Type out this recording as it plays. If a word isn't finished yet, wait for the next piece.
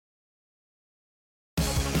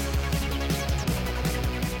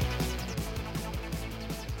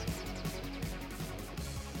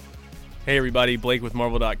Hey everybody, Blake with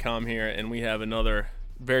Marvel.com here, and we have another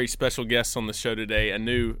very special guest on the show today, a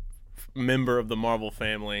new member of the Marvel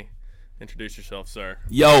family. Introduce yourself, sir.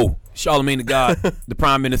 Yo, Charlamagne Tha God, the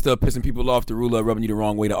Prime Minister, pissing people off, the ruler, rubbing you the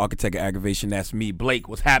wrong way, the architect of aggravation. That's me, Blake.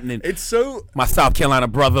 What's happening? It's so... My South Carolina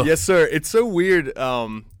brother. Yes, sir. It's so weird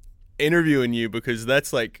interviewing you because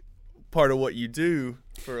that's like part of what you do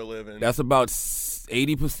for a living. That's about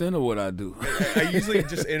 80% of what I do. I usually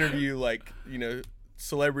just interview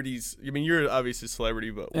celebrities. I mean, you're obviously a celebrity,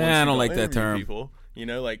 but I don't like that term. People,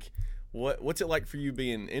 what's it like for you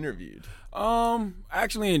being interviewed? I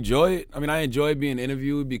actually enjoy it. I mean, I enjoy being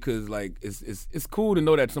interviewed because it's cool to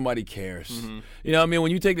know that somebody cares. Mm-hmm. You know what I mean?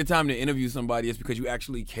 When you take the time to interview somebody, it's because you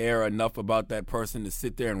actually care enough about that person to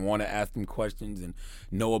sit there and want to ask them questions and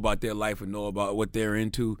know about their life and know about what they're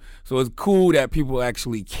into. So it's cool that people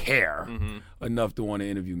actually care enough to want to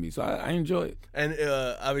interview me. So I enjoy it. And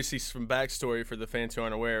obviously, some backstory for the fans who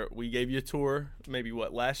aren't aware, we gave you a tour maybe,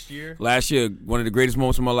 last year? Last year, one of the greatest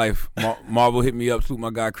moments of my life. Marvel hit me up, salute my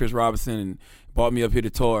guy Chris Robinson, and brought me up here to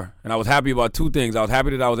tour. And I was happy about two things. I was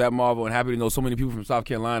happy that I was at Marvel and happy to know so many people from South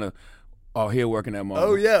Carolina are here working at Marvel.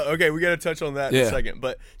 Oh, yeah. Okay, we got to touch on that in a second.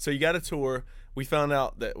 But so you got a tour. We found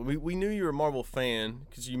out that we knew you were a Marvel fan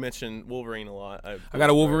because you mentioned Wolverine a lot. I got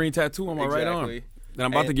a Wolverine tattoo on my right arm that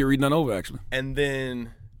I'm about to get redone over, actually. And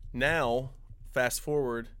then now, fast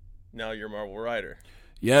forward, now you're a Marvel writer.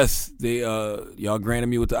 Yes, they y'all granted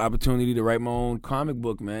me with the opportunity to write my own comic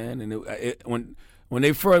book, man. And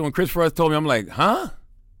when Chris first told me, I'm like, huh?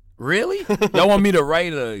 Really? Y'all want me to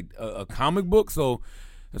write a comic book? So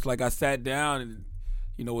it's like I sat down and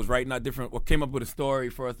was writing out came up with a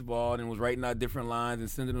story first of all, and was writing out different lines and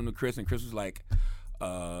sending them to Chris. And Chris was like,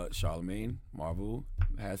 Charlamagne, Marvel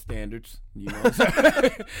has standards.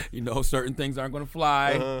 Certain things aren't going to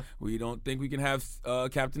fly. We don't think we can have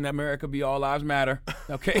Captain America be all lives matter.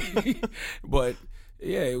 Okay, but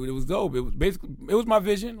yeah, it was dope. It was my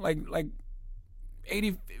vision. Like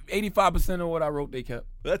 85% of what I wrote, they kept.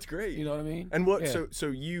 That's great. You know what I mean? And what? Yeah. So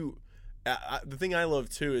you, the thing I love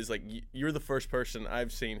too is you're the first person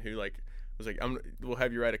I've seen who was like, we'll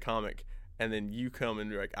have you write a comic. And then you come and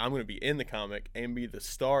you're like, I'm going to be in the comic and be the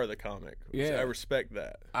star of the comic. Yeah. So I respect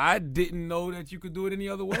that. I didn't know that you could do it any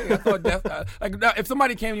other way. I thought if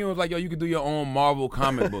somebody came to you and was like, yo, you could do your own Marvel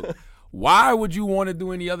comic book, why would you want to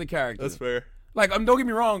do any other character? That's fair. Don't get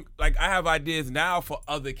me wrong. I have ideas now for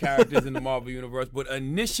other characters in the Marvel universe, but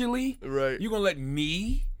initially, you're going to let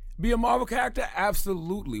me be a Marvel character?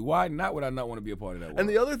 Absolutely. Why not would I not want to be a part of that world? And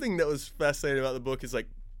the other thing that was fascinating about the book is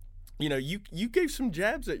you gave some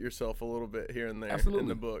jabs at yourself a little bit here and there. Absolutely. In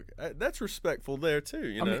the book. That's respectful there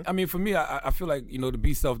too. I mean, for me, I feel like to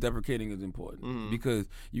be self-deprecating is important because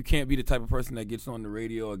you can't be the type of person that gets on the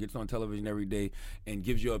radio or gets on television every day and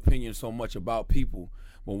gives your opinion so much about people,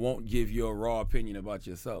 but won't give your raw opinion about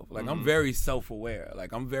yourself. I'm very self-aware.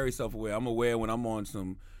 I'm aware when I'm on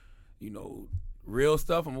some, real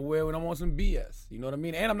stuff. I'm aware when I'm on some BS. You know what I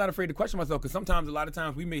mean? And I'm not afraid to question myself because a lot of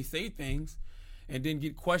times we may say things and then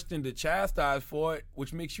get questioned or chastised for it,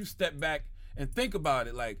 which makes you step back and think about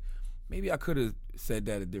it. Like, maybe I could have said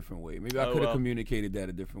that a different way. Maybe I could have communicated that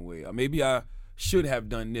a different way. Or maybe I should have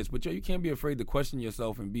done this. But you can't be afraid to question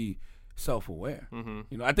yourself and be self-aware.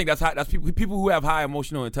 I think that's people who have high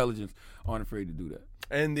emotional intelligence aren't afraid to do that.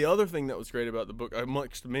 And the other thing that was great about the book,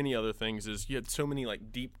 amongst many other things, is you had so many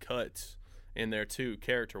deep cuts in there too,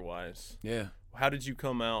 character-wise. Yeah. How did you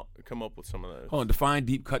come up with some of those? Hold on, define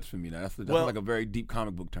deep cuts for me now. That's like a very deep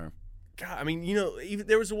comic book term. God, I mean, even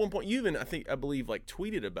there was at one point you even I believe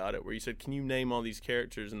tweeted about it where you said, "Can you name all these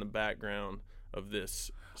characters in the background of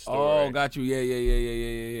this story?" Oh, got you.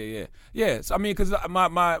 Yeah. Yeah. So I mean, because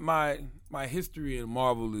my history in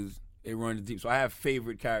Marvel it runs deep. So I have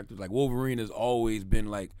favorite characters. Like Wolverine has always been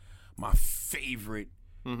my favorite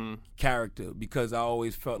character because I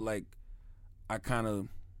always felt like I kind of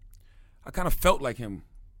felt like him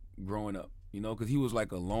growing up, because he was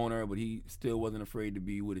like a loner, but he still wasn't afraid to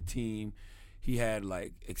be with a team. He had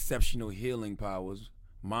exceptional healing powers.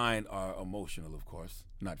 Mine are emotional, of course,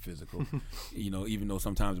 not physical. Even though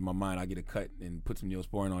sometimes in my mind I get a cut and put some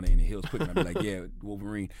Neosporin on it and it heals quick, and I'll be like, yeah,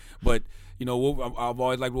 Wolverine. But, I've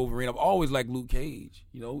always liked Wolverine. I've always liked Luke Cage,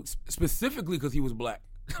 specifically because he was black.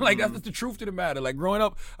 That's just the truth to the matter. Growing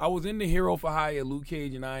up, I was in the hero for hire, Luke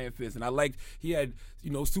Cage and Iron Fist, and I liked he had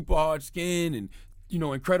super hard skin and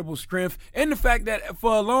incredible strength, and the fact that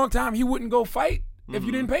for a long time he wouldn't go fight if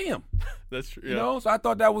you didn't pay him. That's true. Yeah. So I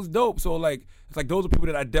thought that was dope. So it's those are people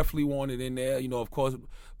that I definitely wanted in there. Of course,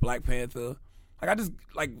 Black Panther. I just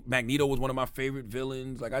Magneto was one of my favorite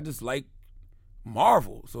villains. I just like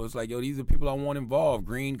Marvel. So it's these are people I want involved.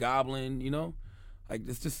 Green Goblin.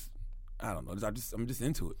 It's just. I don't know. I'm just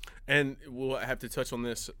into it. And we'll have to touch on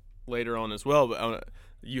this later on as well. But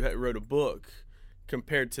you wrote a book.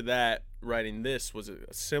 Compared to that, writing this, was it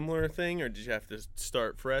a similar thing, or did you have to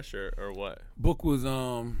start fresh, or what? Book was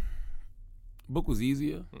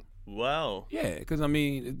easier. Wow. Yeah, because I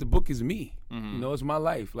mean, the book is me. Mm-hmm. You know, it's my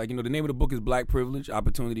life. Like, you know, the name of the book is Black Privilege.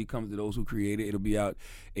 Opportunity comes to those who create it. It'll be out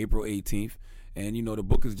April 18th. And, you know, the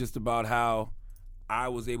book is just about how I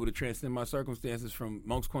was able to transcend my circumstances from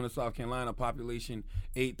Moncks Corner, South Carolina, population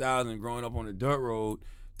 8,000, growing up on a dirt road,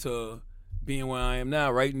 to being where I am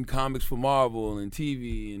now, writing comics for Marvel and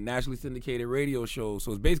TV and nationally syndicated radio shows.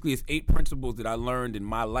 So it's 8 principles that I learned in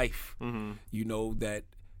my life, you know, that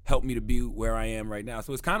helped me to be where I am right now.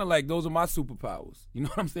 So it's kind of like those are my superpowers. You know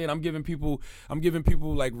what I'm saying? I'm giving people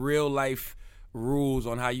like real life rules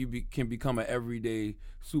on how you can become an everyday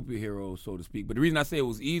superhero, so to speak. But the reason I say it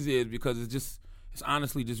was easy is because it's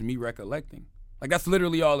honestly just me recollecting. Like, that's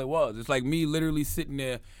literally all it was. It's like me literally sitting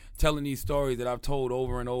there telling these stories that I've told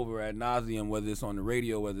over and over ad nauseum, whether it's on the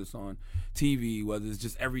radio, whether it's on TV, whether it's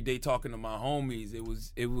just every day talking to my homies.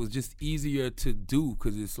 It was just easier to do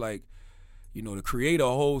because it's like, you know, to create a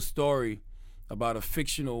whole story about a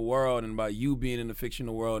fictional world and about you being in a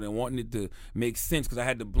fictional world and wanting it to make sense, because I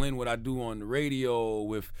had to blend what I do on the radio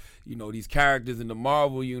with, you know, these characters in the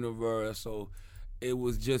Marvel universe. So it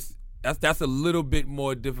was just that's a little bit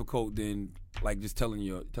more difficult than like just telling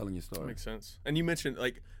your story. Makes sense. And you mentioned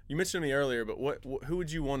to me earlier, but who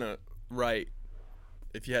would you want to write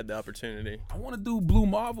if you had the opportunity? I want to do Blue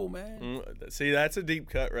Marvel, man. See, that's a deep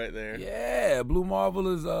cut right there. Yeah, Blue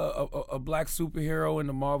Marvel is a black superhero in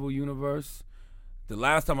the Marvel universe. The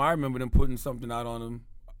last time I remember them putting something out on him,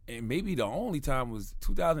 and maybe the only time, was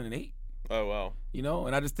 2008. Oh, wow. You know,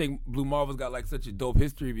 and I just think Blue Marvel's got like such a dope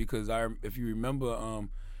history because if you remember,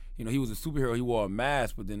 you know, he was a superhero. He wore a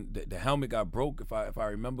mask, but then the helmet got broke, if I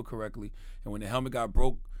remember correctly. And when the helmet got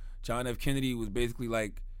broke, John F. Kennedy was basically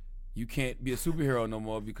like, you can't be a superhero no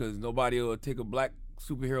more because nobody will take a black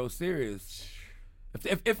superhero serious.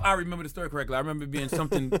 If I remember the story correctly, I remember it being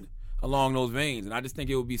something along those veins. And I just think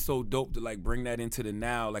it would be so dope to like bring that into the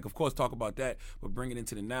now. Like, of course, talk about that, but bring it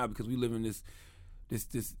into the now, because we live in this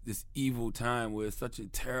evil time where it's such a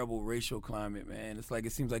terrible racial climate, man. It's like,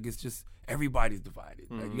 it seems like it's just everybody's divided.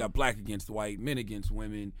 Like, you got black against white, men against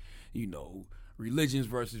women, you know, religions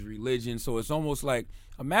versus religion. So it's almost like,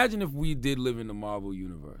 imagine if we did live in the Marvel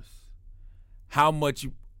universe, how much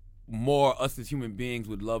more us as human beings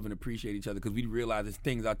would love and appreciate each other, because we'd realize there's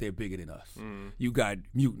things out there bigger than us. You got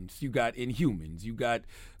mutants, you got inhumans, you got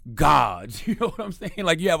gods, you know what I'm saying?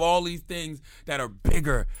 Like, you have all these things that are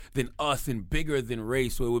bigger than us and bigger than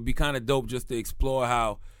race. So it would be kind of dope just to explore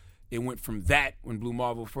how it went from that when Blue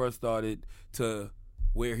Marvel first started to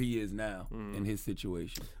where he is now in his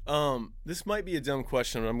situation. This might be a dumb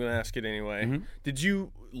question, but I'm going to ask it anyway. Did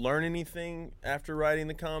you learn anything after writing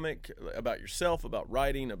the comic about yourself, about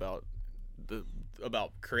writing, about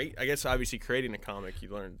I guess obviously creating a comic, you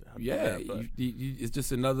learned how to do that, but it's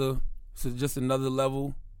just another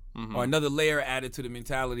level or another layer added to the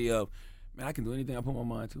mentality of, man, I can do anything I put my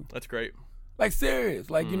mind to. That's great. Like,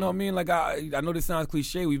 serious. Like, you know what I mean? Like, I know this sounds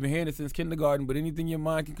cliche. We've been hearing it since kindergarten, but anything your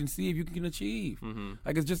mind can conceive, you can achieve.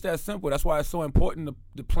 Like, it's just that simple. That's why it's so important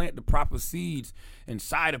to plant the proper seeds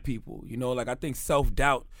inside of people. You know, like, I think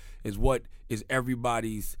self-doubt is what is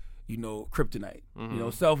everybody's, you know, kryptonite. You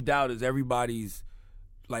know, self-doubt is everybody's,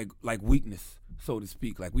 like weakness, so to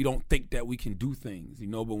speak. Like, we don't think that we can do things, you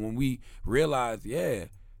know, but when we realize,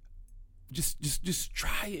 just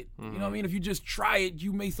try it. You know what I mean? If you just try it,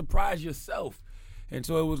 you may surprise yourself. And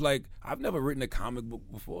so it was like, I've never written a comic book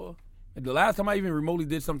before. And the last time I even remotely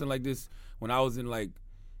did something like this, when I was in like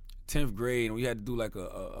 10th grade, and we had to do like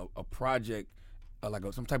a project,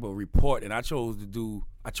 some type of report, and I chose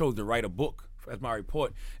to write a book as my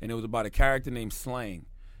report, and it was about a character named Slang.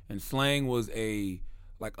 And Slang was a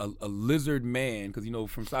lizard man, because, you know,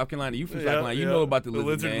 from South Carolina, you from South Carolina, you know about the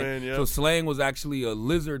lizard man. Yeah. So Slang was actually a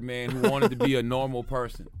lizard man who wanted to be a normal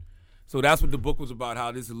person. So that's what the book was about,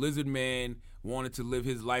 how this lizard man wanted to live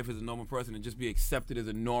his life as a normal person and just be accepted as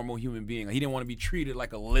a normal human being. He didn't want to be treated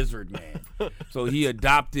like a lizard man. So he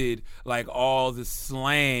adopted like all the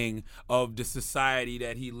slang of the society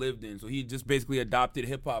that he lived in. So he just basically adopted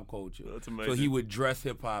hip-hop culture. That's amazing. So he would dress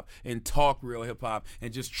hip-hop and talk real hip-hop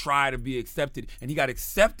and just try to be accepted. And he got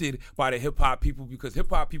accepted by the hip-hop people, because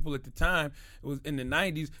hip-hop people at the time, it was in the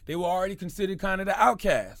 90s, they were already considered kind of the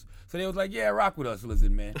outcasts. So they was like, yeah, rock with us,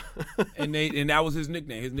 Lizard Man. and that was his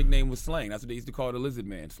nickname. His nickname was Slang. That's what they used to call the Lizard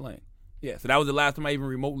Man, Slang. Yeah, so that was the last time I even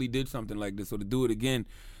remotely did something like this. So to do it again,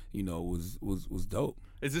 you know, was dope.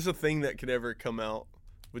 Is this a thing that could ever come out?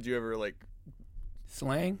 Would you ever, like...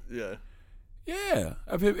 Slang? Yeah. Yeah,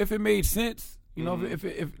 if it made sense, you know, if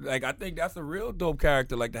like I think that's a real dope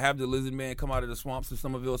character, like to have the lizard man come out of the swamps of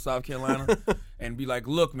Somerville, South Carolina, and be like,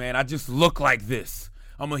 look, man, I just look like this.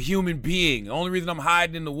 I'm a human being. The only reason I'm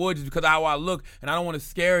hiding in the woods is because of how I look, and I don't want to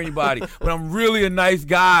scare anybody. But I'm really a nice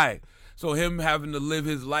guy. So him having to live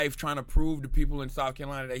his life trying to prove to people in South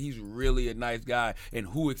Carolina that he's really a nice guy, and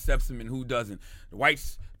who accepts him and who doesn't. The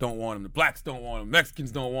whites don't want him. The blacks don't want him.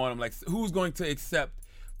 Mexicans don't want him. Like, who's going to accept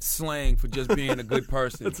slang for just being a good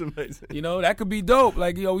person? That's amazing. You know, that could be dope.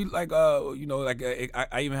 Like, you know,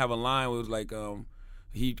 I even have a line where it was like,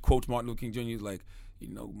 he quotes Martin Luther King Jr. He's like,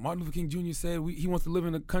 you know, Martin Luther King Jr. said he wants to live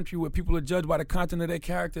in a country where people are judged by the content of their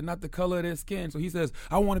character, not the color of their skin. So he says,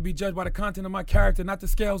 I want to be judged by the content of my character, not the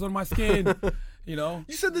scales on my skin. You know?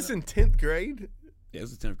 You said this in 10th grade? Yeah, it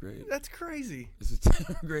was 10th grade. That's crazy. This is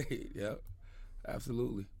 10th grade, yeah.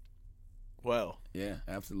 Absolutely. Wow. Yeah,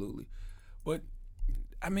 absolutely. But,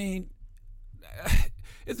 I mean,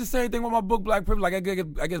 it's the same thing with my book, Black Privilege. Like,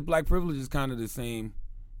 I guess Black Privilege is kind of the same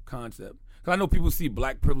concept. Because I know people see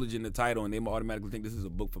Black Privilege in the title and they automatically think this is a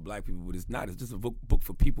book for Black people, but it's not. It's just a book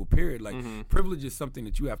for people, period. Like, privilege is something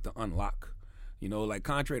that you have to unlock. You know, like,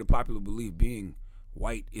 contrary to popular belief, being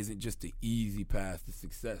white isn't just an easy path to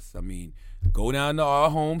success. I mean, go down to our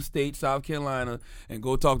home state, South Carolina, and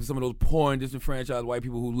go talk to some of those poor and disenfranchised white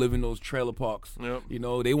people who live in those trailer parks. Yep. You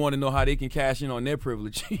know, they want to know how they can cash in on their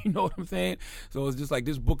privilege. You know what I'm saying? So it's just like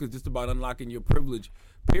this book is just about unlocking your privilege,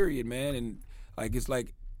 period, man. And, like, it's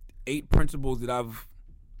like 8 principles that I've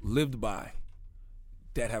lived by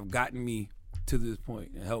that have gotten me to this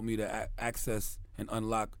point and helped me to access and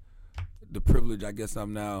unlock the privilege I guess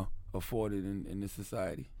I'm now afforded in this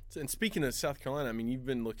society. And speaking of South Carolina, I mean, you've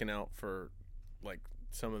been looking out for, like,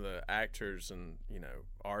 some of the actors and, you know,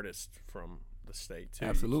 artists from the state, too.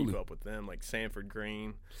 Absolutely. You keep up with them, like Sanford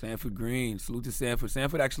Green. Sanford Green. Salute to Sanford.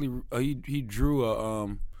 Sanford actually, he drew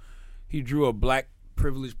a Black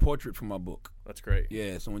privilege portrait for my book. That's great.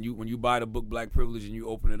 Yeah, so when you buy the book Black Privilege and you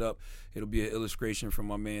open it up, it'll be an illustration from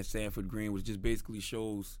my man Sanford Green, which just basically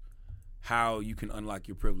shows how you can unlock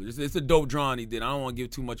your privilege. It's a dope drawing he did. I don't want to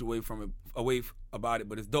give too much away about it,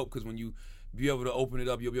 but it's dope because when you be able to open it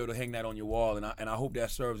up, you'll be able to hang that on your wall, and I hope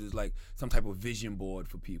that serves as like some type of vision board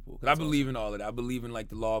for people. Because I believe in all of that. I believe in like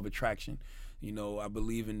the law of attraction. You know, I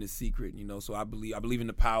believe in The Secret. You know, so I believe in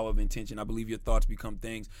the power of intention. I believe your thoughts become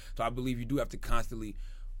things. So I believe you do have to constantly,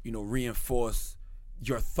 you know, reinforce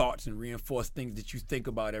your thoughts and reinforce things that you think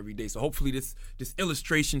about every day. So hopefully this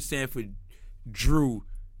illustration Sanford drew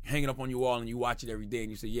hanging up on your wall and you watch it every day and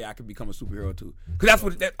you say, yeah, I could become a superhero too. Because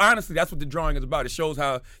honestly, that's what the drawing is about. It shows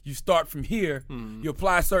how you start from here, you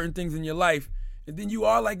apply certain things in your life, and then you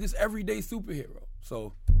are like this everyday superhero.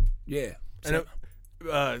 So, yeah. And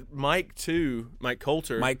Mike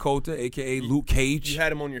Coulter. Mike Coulter, a.k.a. Luke Cage. You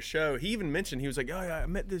had him on your show. He even mentioned, he was like, oh, yeah, I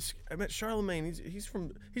met Charlamagne. He's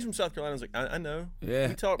from South Carolina. I was like, I know.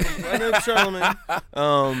 Yeah. I know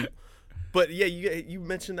Charlamagne. But, yeah, you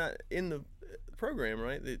mentioned that in the program,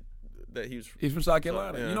 right? That he's from South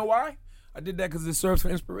Carolina. Yeah. You know why? I did that because it serves for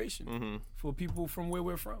inspiration for people from where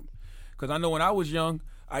we're from. Because I know when I was young,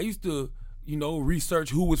 I used to, you know, research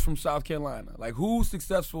who was from South Carolina. Like, who's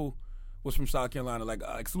successful was from South Carolina.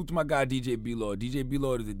 Like, salute to my guy, DJ B-Lord. DJ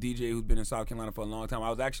B-Lord is a DJ who's been in South Carolina for a long time. I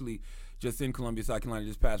was actually just in Columbia, South Carolina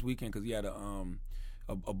this past weekend because he had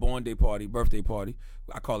a birthday party.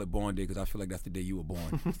 I call it born day because I feel like that's the day you were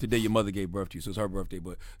born. It's the day your mother gave birth to you, so it's her birthday.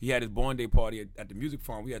 But he had his born day party at the music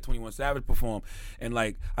farm. We had 21 Savage perform. And,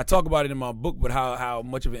 like, I talk about it in my book, but how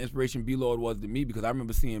much of an inspiration B-Lord was to me because I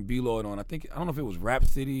remember seeing B-Lord on, I don't know if it was Rap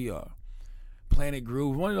City or Planet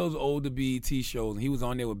Groove, one of those older BET shows, and he was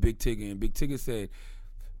on there with Big Tigger, and Big Tigger said,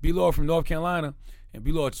 B-Lord from North Carolina, and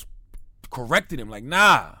B-Lord corrected him, like,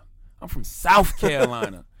 nah, I'm from South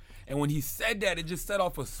Carolina. And when he said that, it just set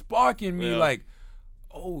off a spark in me, like,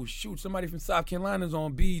 oh, shoot, somebody from South Carolina's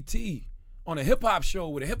on BET, on a hip-hop show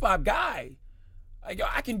with a hip-hop guy. Like, yo,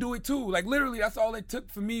 I can do it too. Like, literally, that's all it took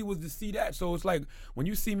for me was to see that. So it's like, when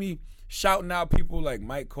you see me shouting out people like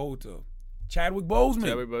Mike Coulter, Chadwick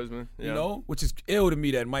Boseman, yeah. You know, which is ill to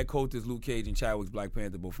me that Mike Coulter is Luke Cage and Chadwick's Black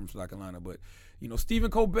Panther, both from South Carolina. But, you know,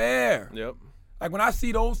 Stephen Colbert. Yep. Like, when I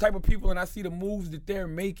see those type of people and I see the moves that they're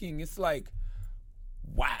making, it's like,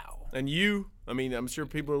 wow. And you, I mean, I'm sure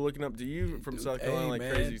people are looking up to you from South Carolina like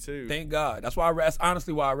man, crazy too. Thank God. That's why that's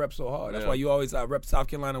honestly why I rep so hard. That's why you always rep South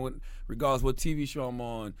Carolina regardless what TV show I'm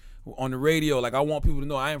on the radio. Like, I want people to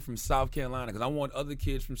know I am from South Carolina because I want other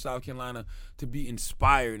kids from South Carolina to be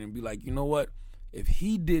inspired and be like, you know what? If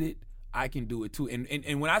he did it, I can do it too.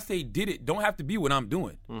 And when I say did it, don't have to be what I'm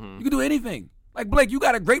doing. You can do anything. Like, Blake, you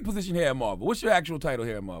got a great position here at Marvel. What's your actual title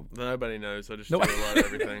here at Marvel? Nobody knows. I just do a lot of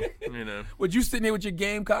everything. You know. Would you sitting there with your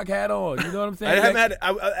Gamecock hat on? You know what I'm saying?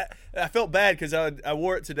 I felt bad because I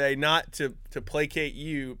wore it today not to placate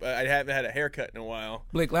you, but I haven't had a haircut in a while.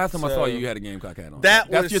 Blake, last time I saw you, you had a Gamecock hat on.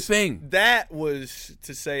 That's your thing. That was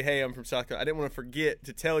to say, hey, I'm from South Carolina. I didn't want to forget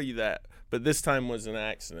to tell you that, but this time was an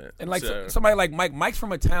accident. And like somebody like Mike. Mike's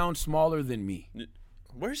from a town smaller than me.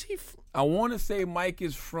 Where's he from? I want to say Mike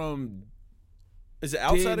is from. Is it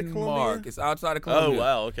outside Denmark. of Columbia? It's outside of Columbia. Oh,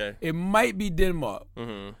 wow, okay. It might be Denmark.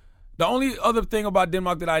 Mm-hmm. The only other thing about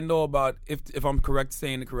Denmark that I know about, if I'm correct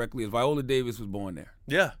saying it correctly, is Viola Davis was born there.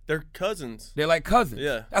 Yeah, they're cousins. They're like cousins.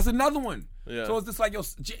 Yeah. That's another one. Yeah. So it's just like,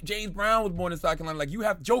 James Brown was born in South Carolina. Like, you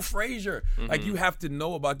have Joe Frazier. Mm-hmm. Like, you have to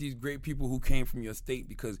know about these great people who came from your state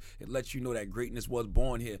because it lets you know that greatness was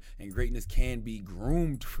born here and greatness can be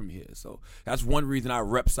groomed from here. So that's one reason I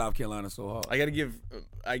rep South Carolina so hard.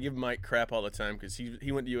 I give Mike crap all the time because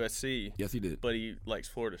he went to USC. Yes, he did. But he likes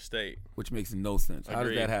Florida State. Which makes no sense. How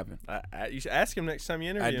does that happen? You should ask him next time you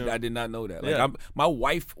interview him. I did not know that. Yeah. Like, my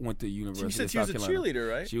wife went to University of South Carolina. She said she was a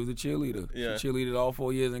cheerleader, right? She was a cheerleader. Yeah. She cheerleaded all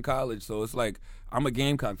 4 years in college. So it's like, I'm a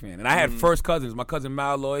Gamecock fan. And I had first cousins. My cousin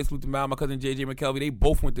Mal Lloyd, salute to Mal, my cousin J.J. McKelvey. They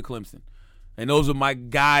both went to Clemson. And those are my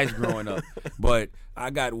guys growing up. But I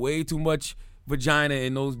got way too much vagina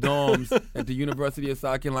in those dorms at the University of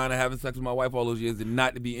South Carolina having sex with my wife all those years and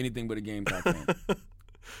not to be anything but a Gamecock fan.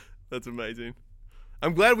 That's amazing.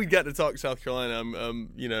 I'm glad we got to talk South Carolina.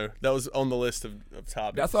 That was on the list of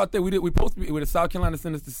topics. That's our thing. We supposed to be with the South Carolina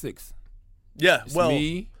send us to 6. Yeah, It's well,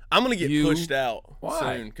 me, I'm gonna get you. pushed out Why?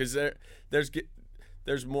 soon because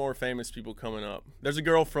there's more famous people coming up. There's a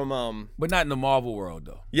girl from but not in the Marvel world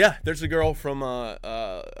though. Yeah, there's a girl from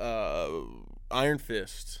Iron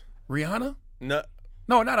Fist. Rihanna? No,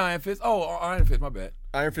 not Iron Fist. Oh, Iron Fist. My bad.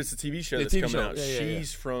 Iron Fist, the TV show The that's TV coming show. out. Yeah,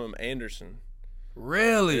 She's from Anderson.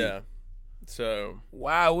 Really? Yeah. So.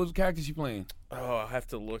 Wow, what character she playing? Oh, I have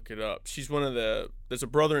to look it up. She's one of there's a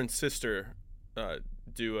brother and sister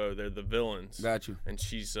duo. They're the villains. Got you. And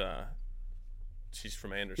she's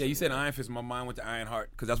from Anderson. Yeah, you said Iron Fist. My mind went to Iron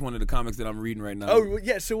Heart because that's one of the comics that I'm reading right now. Oh,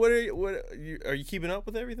 yeah. So what are you keeping up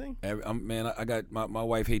with everything? I got my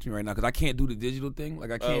wife hates me right now because I can't do the digital thing.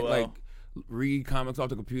 Like I can't read comics off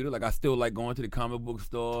the computer. Like I still like going to the comic book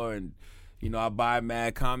store and I buy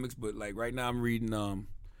mad comics. But like right now I'm reading a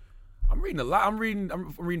lot. I'm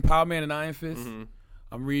reading Power Man and Iron Fist. Mm-hmm.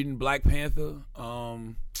 I'm reading Black Panther.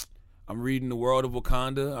 I'm reading The World of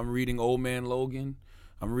Wakanda. I'm reading Old Man Logan.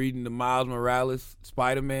 I'm reading the Miles Morales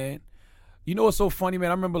Spider-Man. You know what's so funny, man?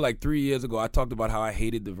 I remember like 3 years ago I talked about how I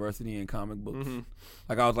hated diversity in comic books. Mm-hmm.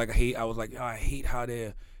 Like I hate how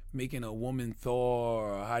they're making a woman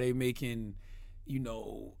Thor, or how they making,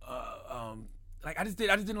 like I just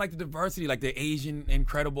didn't like the diversity, like the Asian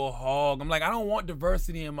Incredible Hulk. I'm like, I don't want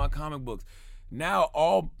diversity in my comic books. Now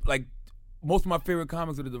most of my favorite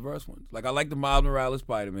comics are the diverse ones. Like I like the Miles Morales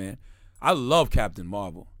Spider-Man. I love Captain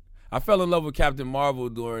Marvel. I fell in love with Captain Marvel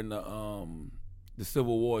during the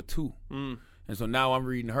Civil War too, and so now I'm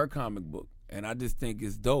reading her comic book, and I just think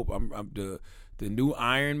it's dope. I'm the new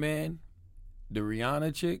Iron Man, the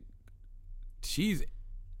Rihanna chick. She's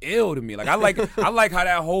ill to me. Like I like how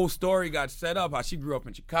that whole story got set up. How she grew up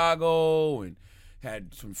in Chicago and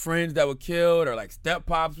had some friends that were killed, or like step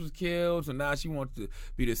pops was killed. So now she wants to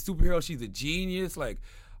be the superhero. She's a genius. Like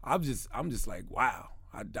I'm just like wow.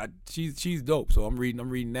 She's dope. So I'm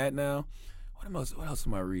reading that now. What else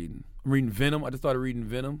am I reading? I'm reading Venom. I just started reading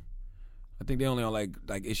Venom. I think they only on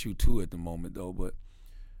like issue 2 at the moment though, but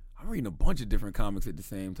I'm reading a bunch of different comics at the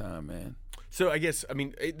same time, man. So I guess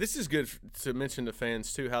this is good to mention to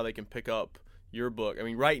fans too how they can pick up your book. I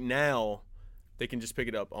mean, right now they can just pick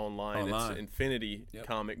it up online. It's Infinity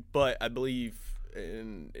comic, but I believe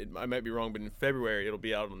I might be wrong, but in February it'll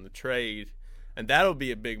be out on the trade. And that'll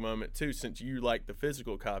be a big moment too, since you like the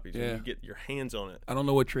physical copies when you get your hands on it. I don't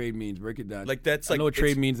know what trade means. Break it down. I know what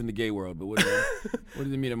trade means in the gay world, but what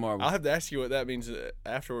does it mean in Marvel? I'll have to ask you what that means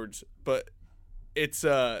afterwards. But it's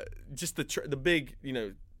just the big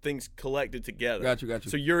things collected together. Got you.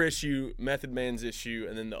 So your issue, Method Man's issue,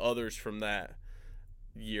 and then the others from that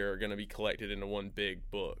year are going to be collected into one big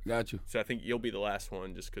book. Got you. So I think you'll be the last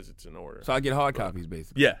one just because it's in order. So I get hard copies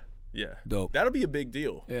basically. Yeah. Dope. That'll be a big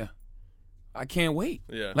deal. Yeah. I can't wait.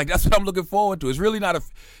 Yeah. Like that's what I'm looking forward to. It's really not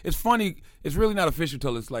it's funny. It's really not official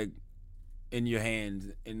till it's like in your hands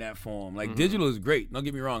in that form. Like digital is great. Don't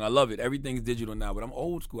get me wrong. I love it. Everything's digital now, but I'm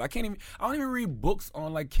old school. I don't even read books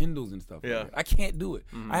on like Kindles and stuff. Yeah. Like I can't do it.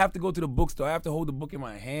 I have to go to the bookstore. I have to hold the book in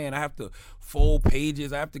my hand. I have to fold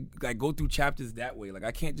pages. I have to like go through chapters that way. Like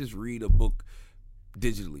I can't just read a book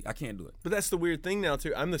digitally. I can't do it. But that's the weird thing now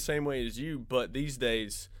too. I'm the same way as you, but these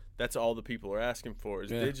days that's all the people are asking for is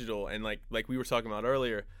digital. And like we were talking about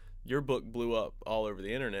earlier, your book blew up all over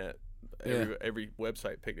the internet. Every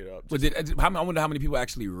website picked it up. But I wonder how many people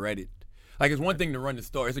actually read it. Like, it's one thing to run the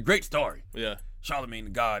story. It's a great story. Yeah. Charlamagne Tha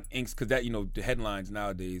God inks, because that, the headlines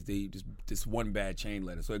nowadays, they just this one bad chain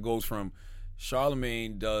letter. So it goes from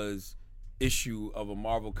Charlamagne does issue of a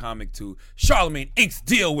Marvel comic to Charlamagne inks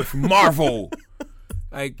deal with Marvel.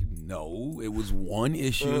 Like, no, it was one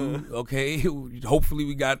issue. Okay, hopefully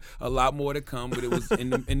we got a lot more to come, but it was in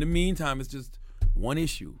the meantime, it's just one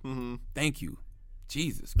issue. Mm-hmm. Thank you,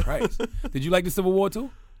 Jesus Christ. Did you like the Civil War too?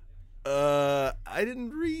 I didn't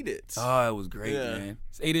read it. Oh, it was great, man.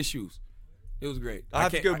 It's 8 issues. It was great. I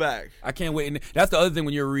have to go back. I can't wait. And that's the other thing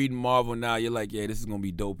when you're reading Marvel now, you're like, yeah, this is going to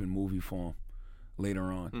be dope in movie form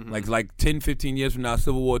later on. Mm-hmm. Like 10, 15 years from now,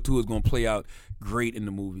 Civil War 2 is going to play out great in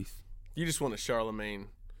the movies. You just want a Charlamagne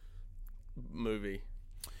movie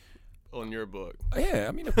on your book. Yeah,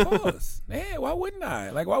 I mean, of course. Yeah, why wouldn't I?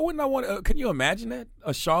 Like, why wouldn't I want can you imagine that?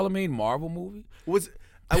 A Charlamagne Marvel movie? Was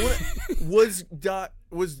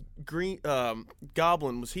Green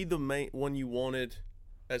Goblin, was he the main one you wanted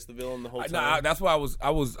as the villain the whole time? Nah, that's why I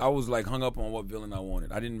was like hung up on what villain I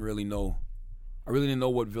wanted. I really didn't know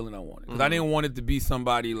what villain I wanted, because I didn't want it to be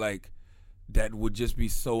somebody like that would just be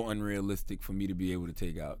so unrealistic for me to be able to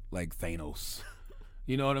take out, like Thanos.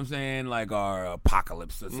 You know what I'm saying? Like, our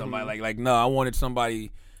Apocalypse or somebody like no, I wanted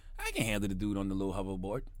somebody I can handle the dude on the little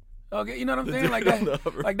hoverboard. Okay, you know what I'm saying?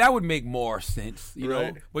 Like that would make more sense, you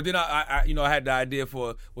know? But then I had the idea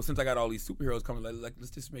for, well, since I got all these superheroes coming, like let's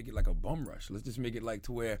just make it like a bum rush. Let's just make it like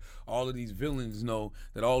to where all of these villains know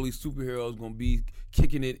that all these superheroes going to be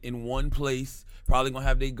kicking it in one place, probably going to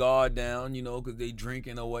have their guard down, because they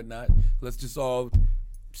drinking or whatnot. Let's just all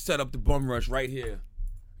set up the bum rush right here,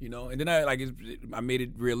 And then I made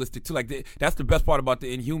it realistic too. Like, that's the best part about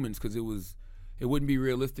the Inhumans, because it wouldn't be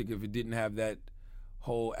realistic if it didn't have that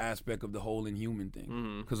whole aspect of the whole Inhuman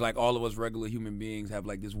thing, because like all of us regular human beings have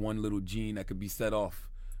like this one little gene that could be set off,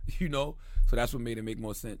 so that's what made it make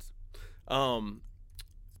more sense. Let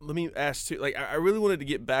me ask too, like, I really wanted to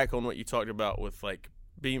get back on what you talked about with like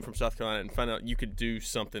being from South Carolina and find out you could do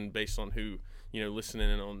something based on who listening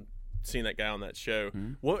and on seeing that guy on that show.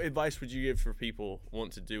 What advice would you give for people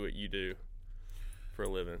wanting to do what you do for a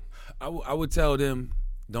living? I would tell them,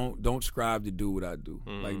 Don't strive to do what I do.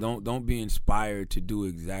 Like, don't be inspired to do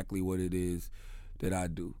exactly what it is that I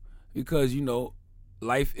do, because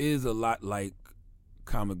life is a lot like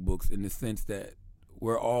comic books in the sense that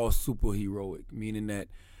we're all superheroic. Meaning that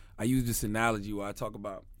I use this analogy where I talk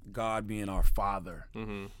about God being our father,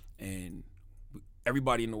 and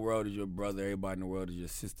everybody in the world is your brother. Everybody in the world is your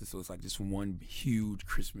sister. So it's like this one huge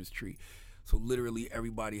Christmas tree. So literally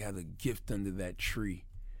everybody has a gift under that tree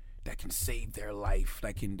that can save their life,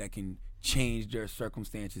 that can change their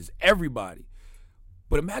circumstances. Everybody.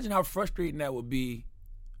 But imagine how frustrating that would be,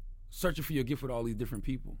 searching for your gift with all these different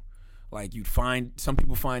people. Like, some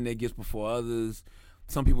people find their gifts before others.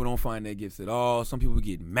 Some people don't find their gifts at all. Some people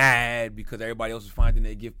get mad because everybody else is finding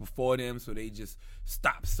their gift before them, so they just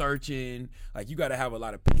stop searching. Like, you got to have a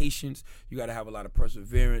lot of patience. You got to have a lot of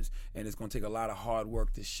perseverance, and it's going to take a lot of hard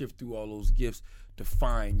work to shift through all those gifts to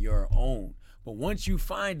find your own. But once you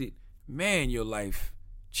find it, man, your life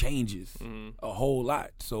changes a whole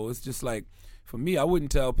lot. So it's just like, for me, I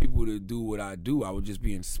wouldn't tell people to do what I do. I would just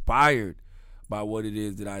be inspired by what it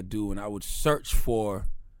is that I do, and I would search for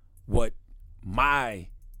what my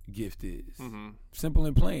gift is. Simple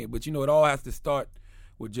and plain. But it all has to start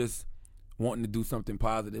with just wanting to do something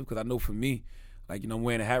positive. Because I know for me, like, I'm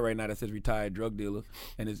wearing a hat right now that says retired drug dealer,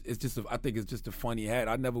 and it's just I think it's just a funny hat.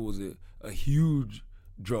 I never was a huge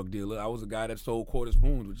drug dealer. I was a guy that sold quarter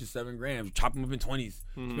spoons, which is 7 grams, chop them up in 20s,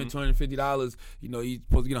 spend $250. You're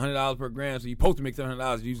supposed to get $100 per gram, so you're supposed to make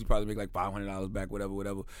 $700. You usually probably make like $500 back,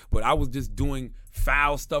 whatever. But I was just doing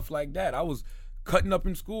foul stuff like that. I was cutting up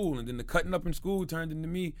in school, and then the cutting up in school turned into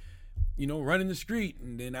me, running the street.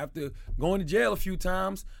 And then after going to jail a few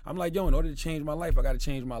times, I'm like, in order to change my life, I got to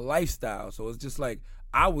change my lifestyle. So it's just like,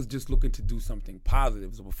 I was just looking to do something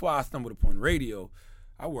positive. So before I stumbled upon radio,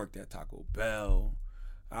 I worked at Taco Bell.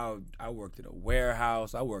 I worked at a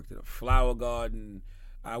warehouse. I worked at a flower garden.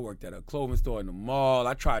 I worked at a clothing store in the mall.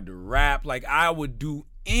 I tried to rap. Like, I would do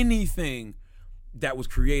anything that was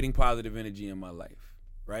creating positive energy in my life,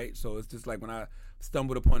 right? So it's just like when I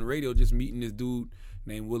stumbled upon radio, just meeting this dude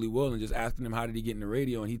named Willie Will and just asking him how did he get in the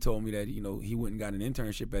radio, and he told me that, he went and got an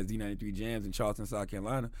internship at Z93 Jams in Charleston, South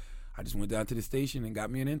Carolina. I just went down to the station and got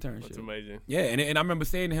me an internship. That's amazing. Yeah, and I remember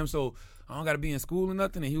saying to him, so I don't got to be in school or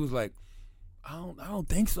nothing? And he was like, I don't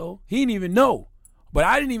think so. He didn't even know But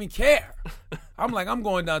I didn't even care. I'm like, I'm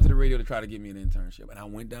going down to the radio to try to get me an internship. And I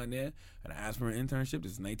went down there and I asked for an internship.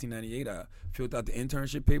 This is 1998. I filled out the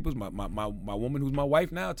internship papers. My woman, who's my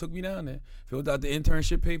wife now, took me down there, filled out the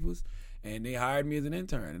internship papers, and they hired me as an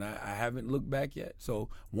intern. And I haven't looked back yet. So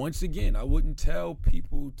once again, I wouldn't tell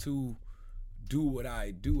people to do what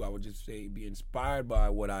I do. I would just say be inspired by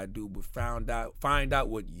what I do, but find out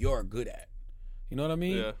what you're good at. You know what I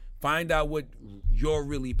mean? Yeah. Find out what you're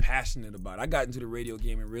really passionate about. I got into the radio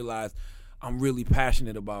game and realized I'm really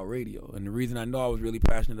passionate about radio. And the reason I know I was really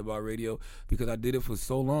passionate about radio because I did it for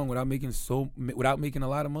so long without making a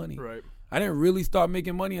lot of money. Right. I didn't really start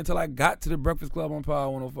making money until I got to the Breakfast Club on Power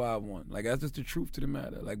 105.1. Like, that's just the truth to the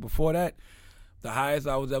matter. Like, before that, the highest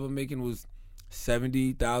I was ever making was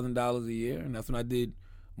 $70,000 a year, and that's when I did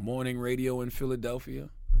morning radio in Philadelphia.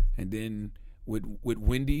 And then with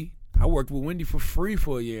Wendy, I worked with Wendy for free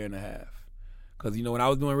for a year and a half. Because, you know, when I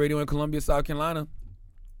was doing radio in Columbia, South Carolina,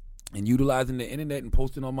 and utilizing the internet and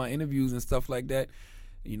posting on my interviews and stuff like that,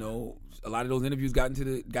 you know, a lot of those interviews got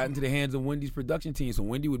into the hands of Wendy's production team. So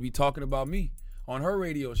Wendy would be talking about me on her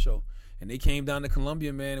radio show. And they came down to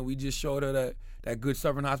Columbia, man, and we just showed her that good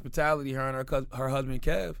Southern hospitality, her and her husband,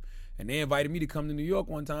 Kev. And they invited me to come to New York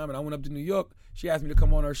one time, and I went up to New York. She asked me to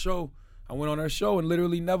come on her show. I went on her show and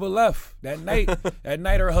literally never left. That night,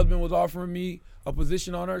 her husband was offering me a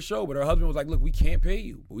position on her show, but her husband was like, look, we can't pay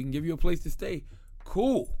you, but we can give you a place to stay.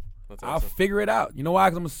 Cool. That's awesome. I'll figure it out. You know why?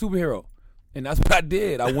 Because I'm a superhero. And that's what I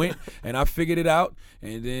did. I went and I figured it out.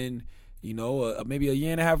 And then, you know, maybe a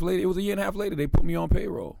year and a half later, they put me on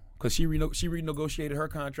payroll. Because she renegotiated her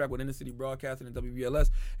contract with Inner City Broadcasting and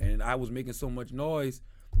WBLS. And I was making so much noise,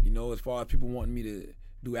 you know, as far as people wanting me to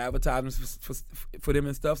do advertisements for them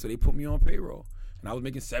and stuff. So they put me on payroll. And I was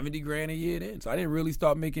making $70,000 a year then. So I didn't really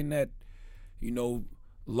start making that, you know,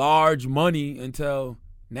 large money until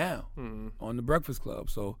now on the Breakfast Club.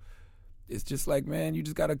 So it's just like, man, you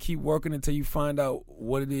just got to keep working until you find out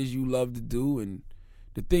what it is you love to do. And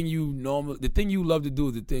the thing you love to do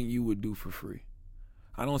is the thing you would do for free.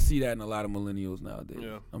 I don't see that in a lot of millennials nowadays.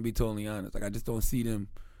 Yeah. I'm be totally honest. Like, I just don't see them.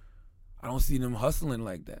 I don't see them hustling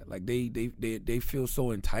like that. Like they feel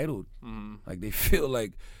so entitled. Like they feel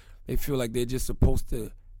like they're just supposed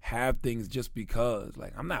to have things just because.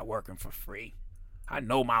 Like, I'm not working for free. I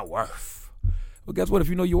know my worth. Well, guess what? If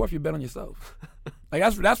you know your worth, you bet on yourself. Like,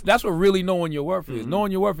 that's what really knowing your worth is.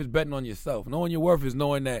 Knowing your worth is betting on yourself. Knowing your worth is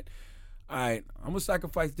knowing that, all right, I'm gonna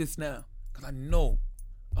sacrifice this now because I know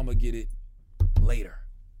I'm gonna get it later.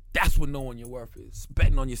 That's what knowing your worth is.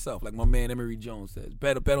 Betting on yourself, like my man Emery Jones says.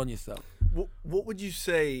 Bet on yourself. What would you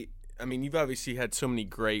say? I mean, you've obviously had so many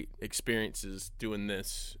great experiences doing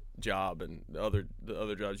this job and the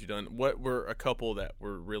other jobs you've done. What were a couple that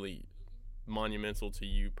were really monumental to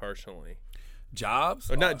you personally?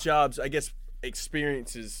 Jobs? Or not jobs, I guess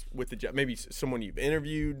experiences with the job. Maybe someone you've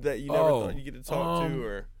interviewed that you never thought you get to talk to,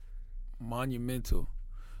 or monumental.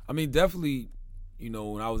 I mean, definitely, you know,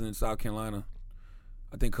 when I was in South Carolina,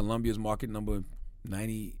 I think Columbia's market number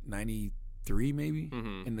 93 maybe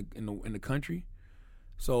in the country.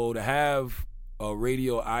 So to have a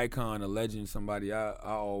radio icon, a legend, somebody I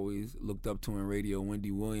always looked up to in radio,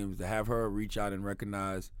 Wendy Williams, to have her reach out and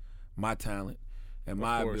recognize my talent and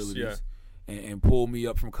my abilities and pull me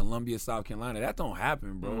up from Columbia, South Carolina, that don't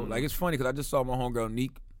happen, bro. Like, it's funny because I just saw my homegirl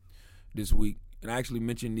Neek this week, and I actually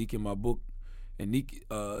mentioned Neek in my book. And Neek,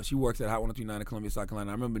 she works at Hot 103.9 in Columbia, South Carolina.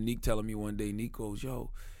 I remember Neek telling me one day, Neek goes, yo,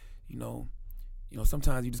 you know,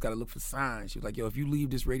 sometimes you just got to look for signs. She was like, yo, if you leave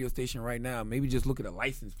this radio station right now, maybe just look at a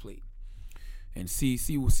license plate and see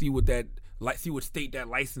what state that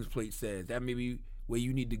license plate says. That may be where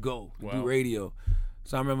you need to go to do radio.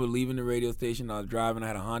 So I remember leaving the radio station. I was driving. I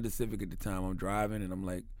had a Honda Civic at the time. I'm driving, and I'm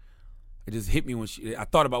like, it just hit me when I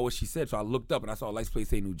thought about what she said. So I looked up, and I saw a license plate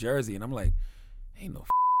say New Jersey, and I'm like, ain't no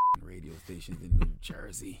radio stations in New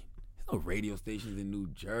Jersey. There's no radio stations in New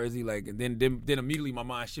Jersey. Like, and then immediately my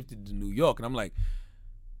mind shifted to New York, and I'm like,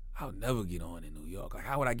 I'll never get on in New York. Like,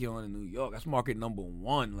 how would I get on in New York? That's market number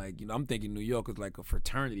one. Like, you know, I'm thinking New York is like a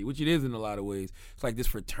fraternity, which it is in a lot of ways. It's like this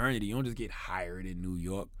fraternity. You don't just get hired in New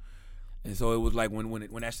York. And so it was like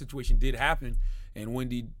when that situation did happen, and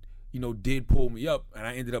Wendy, you know, did pull me up, and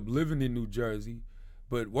I ended up living in New Jersey,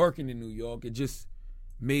 but working in New York, it just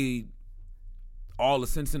made all the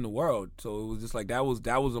sense in the world. So it was just like that was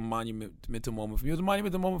a monumental moment for me. It was a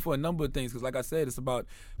monumental moment for a number of things because, like I said, it's about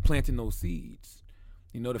planting those seeds.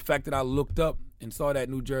 You know, the fact that I looked up and saw that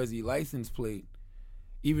New Jersey license plate,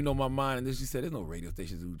 even though my mind initially said there's no radio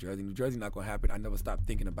stations in New Jersey. New Jersey not gonna happen. I never stopped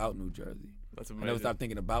thinking about New Jersey. That's amazing. I never stopped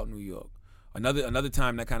thinking about New York. Another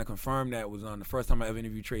time that kind of confirmed that was on the first time I ever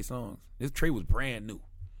interviewed Trey Songz. This Trey was brand new.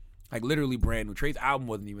 Like literally brand new. Trey's album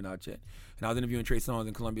wasn't even out yet. And I was interviewing Trey Songz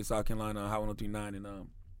in Columbia, South Carolina on Hot 103.9, and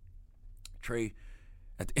Trey,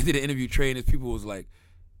 at the end of the interview, Trey and his people was like,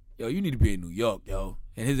 yo, you need to be in New York, yo.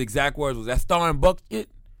 And his exact words was, that starring Buck it,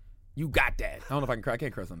 you got that. I don't know if I can cry. I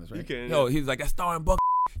can't curse on this, right? You can. Yo, he was like, that starring Buck,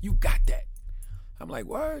 you got that. I'm like,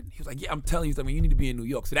 word? He was like, yeah, I'm telling you something. You need to be in New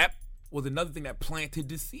York. So that was another thing that planted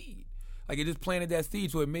the seed. Like, it just planted that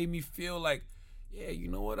seed, so it made me feel like, yeah, you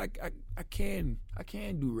know what? I can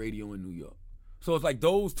do radio in New York. So it's like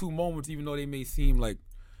those two moments, even though they may seem like,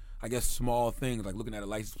 I guess, small things, like looking at a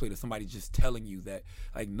license plate or somebody just telling you that,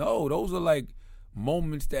 like, no, those are like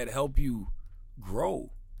moments that help you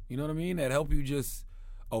grow. You know what I mean? That help you just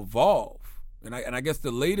evolve. And I guess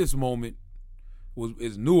the latest moment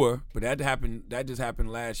is newer, but that just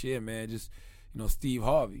happened last year, man. Just, Steve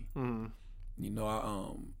Harvey. Mm-hmm.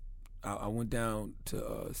 I went down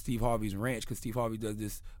to Steve Harvey's ranch because Steve Harvey does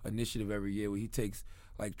this initiative every year where he takes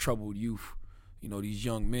like troubled youth, these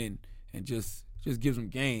young men, and just gives them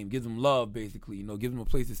game, gives them love, basically. Gives them a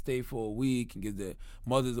place to stay for a week, and gives the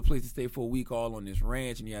mothers a place to stay for a week, all on this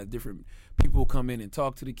ranch. And he has different people come in and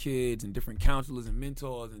talk to the kids, and different counselors and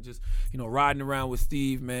mentors, and just riding around with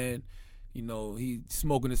Steve, man. He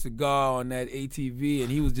smoking a cigar on that ATV, and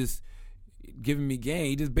he was just giving me game.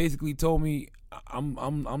 He just basically told me,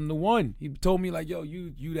 I'm the one. He told me, like, yo,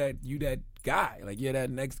 you that guy, like, you're that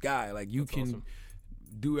next guy, like, you can awesome.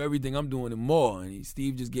 Do everything I'm doing and more. And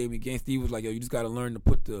Steve just gave me game. Steve was like, yo, you just got to learn to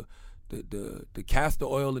put the castor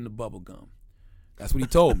oil in the bubble gum. That's what he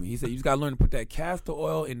told me. He said, you just got to learn to put that castor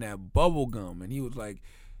oil in that bubble gum. And he was like,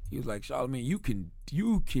 Charlamagne, you can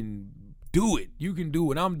do it. You can do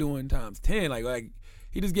what I'm doing times 10. Like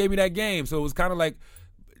he just gave me that game. So it was kind of like,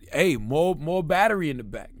 hey, more battery in the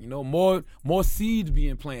back, more seeds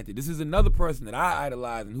being planted. This is another person that I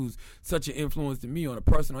idolize and who's such an influence to me on a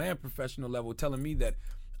personal and professional level, telling me that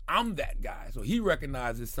I'm that guy. So he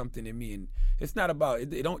recognizes something in me, and it's not about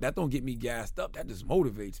that don't get me gassed up. That just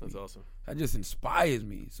motivates me. That's awesome. That just inspires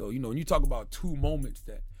me. So when you talk about two moments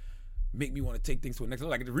that make me want to take things to the next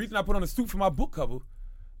level, like the reason I put on a suit for my book cover,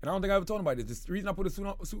 and I don't think I ever told anybody this. The reason I put a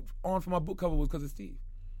suit on for my book cover was because of Steve.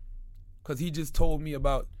 Because he just told me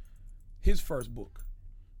about his first book,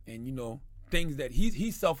 and things that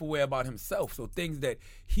he's self-aware about himself, so things that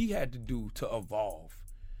he had to do to evolve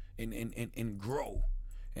and grow,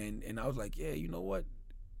 and I was like, yeah, you know what,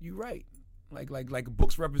 you're right. Like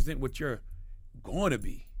books represent what you're going to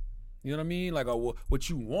be. You know what I mean? Like what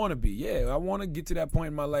you want to be. Yeah, I want to get to that point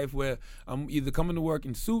in my life where I'm either coming to work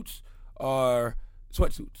in suits or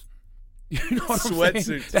sweatsuits. You know what I'm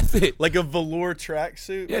saying? That's it. Like a velour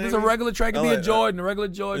tracksuit. Yeah, just a regular track. It could be a Jordan, a regular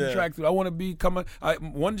Jordan tracksuit. I want to be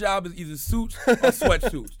one job is either suits or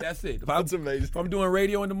sweatsuits. That's it. That's amazing. If I'm doing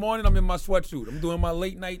radio in the morning, I'm in my sweatsuit. I'm doing my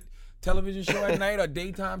late night television show at night or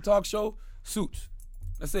daytime talk show, suits.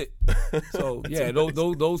 That's it. So yeah,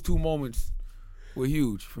 those two moments were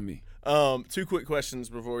huge for me. Two quick questions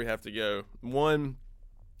before we have to go. One,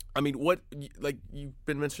 I mean, what, like you've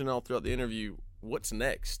been mentioning all throughout the interview, what's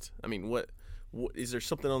next? I mean, what is there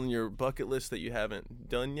something on your bucket list that you haven't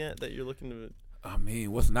done yet that you're looking to? I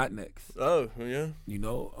mean, what's not next? Oh, yeah.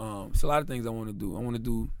 It's a lot of things I want to do. I want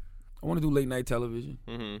to do late night television.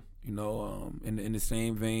 Mm-hmm. In the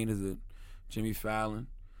same vein as a Jimmy Fallon,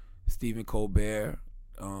 Stephen Colbert.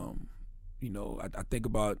 I think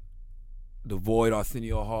about the void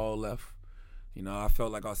Arsenio Hall left. I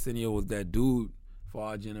felt like Arsenio was that dude for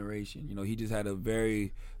our generation. He just had a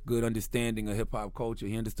very good understanding of hip-hop culture.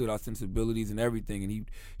 He understood our sensibilities and everything, and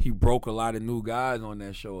he broke a lot of new guys on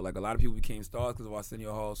that show. Like, a lot of people became stars because of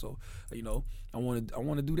Arsenio Hall. So, I want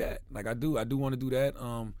to do that. Like, I do want to do that.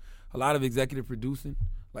 A lot of executive producing.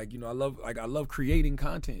 I love creating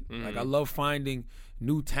content. Mm-hmm. Like, I love finding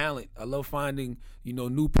new talent. I love finding,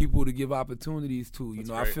 new people to give opportunities to.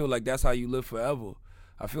 I feel like that's how you live forever.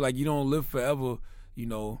 I feel like you don't live forever,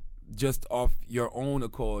 just off your own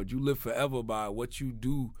accord. You live forever by what you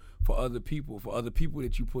do for other people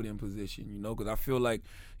that you put in position, because I feel like,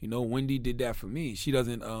 Wendy did that for me. She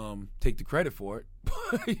doesn't take the credit for it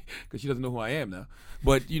because she doesn't know who I am now.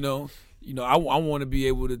 But, I want to be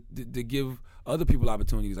able to give other people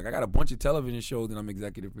opportunities. Like, I got a bunch of television shows that I'm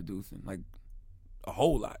executive producing, like a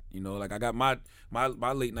whole lot. Like, I got my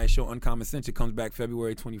late night show Uncommon Sense. It comes back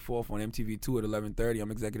February 24th on MTV2 at 11:30.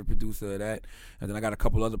 I'm executive producer of that, and then I got a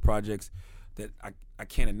couple other projects that I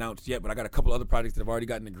can't announce yet, but I got a couple other projects that have already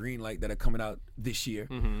gotten the green light that are coming out this year.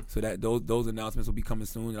 Mm-hmm. So that those announcements will be coming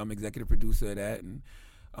soon. And I'm executive producer of that, and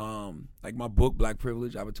like my book Black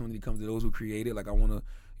Privilege, opportunity comes to those who create it. Like, I want to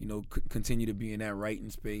continue to be in that writing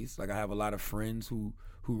space. Like, I have a lot of friends who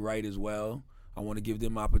write as well. I want to give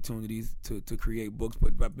them opportunities to create books.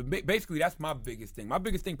 But basically, that's my biggest thing. My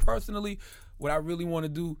biggest thing personally, what I really want to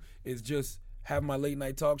do is just have my late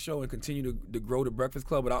night talk show and continue to grow the Breakfast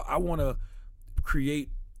Club. But I want to create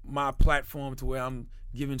my platform to where I'm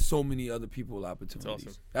giving so many other people opportunities. That's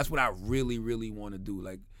awesome. That's what I really, really want to do.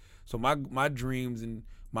 Like, so my dreams and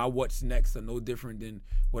my what's next are no different than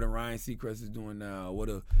what a Ryan Seacrest is doing now, what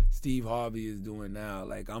a Steve Harvey is doing now.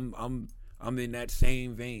 Like, I'm in that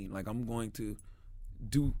same vein. Like, I'm going to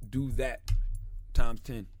do that times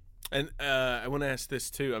 10. And I want to ask this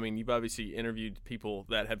too. I mean, you've obviously interviewed people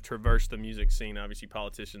that have traversed the music scene, obviously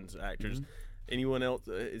politicians, actors. Mm-hmm. Anyone else?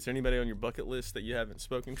 Is there anybody on your bucket list that you haven't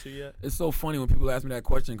spoken to yet? It's so funny when people ask me that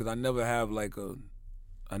question because I never have a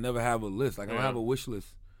list. Like, I don't have a wish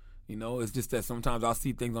list. You know, it's just that sometimes I'll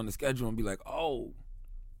see things on the schedule and be like, oh,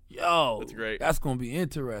 yo, that's great. That's gonna be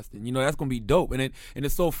interesting. You know, that's gonna be dope. And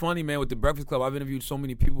it's so funny, man. With the Breakfast Club, I've interviewed so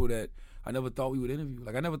many people that I never thought we would interview.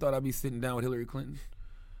 Like, I never thought I'd be sitting down with Hillary Clinton.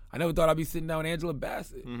 I never thought I'd be sitting down with Angela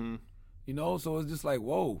Bassett. Mm-hmm. You know, so it's just like,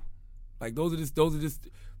 whoa. Like, those are just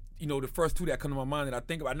you know, the first two that come to my mind that I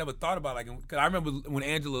think about. I never thought about, like, because I remember when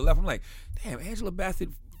Angela left, I'm like, damn, Angela Bassett,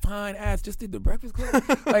 fine ass, just did the Breakfast Club.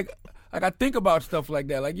 like I think about stuff like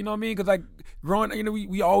that. Like, you know what I mean? Because, like, growing, you know,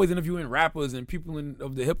 we always interviewing rappers and people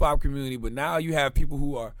of the hip hop community, but now you have people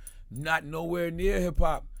who are not nowhere near hip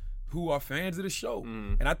hop who are fans of the show.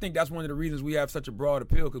 And I think that's one of the reasons we have such a broad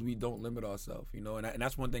appeal, because we don't limit ourselves, you know, and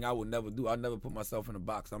that's one thing I would never do. I'll never put myself in a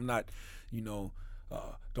box. I'm not, you know,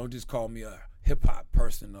 don't just call me a hip-hop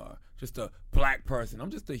person or just a black person.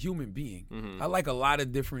 I'm just a human being. I like a lot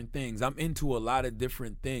of different things. I'm into a lot of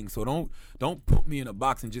different things. So don't put me in a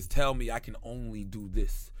box and just tell me I can only do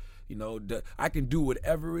this. You know, I can do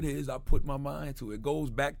whatever it is I put my mind to. It goes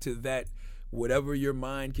back to that, whatever your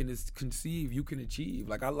mind can conceive, you can achieve.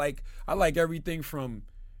 Like, I like everything from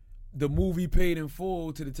the movie Paid in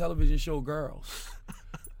Full to the television show Girls.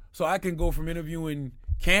 So I can go from interviewing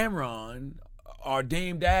Cameron or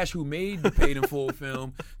Dame Dash, who made the Paid in Full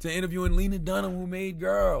film, to interviewing Lena Dunham, who made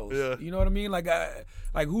Girls. Yeah. You know what I mean? Like,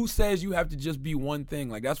 who says you have to just be one thing?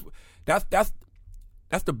 Like, that's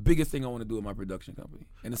the biggest thing I want to do with my production company.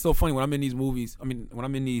 And it's so funny when I'm in these movies. I mean,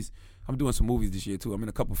 I'm doing some movies this year too. I'm in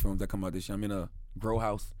a couple films that come out this year. I'm in a Grow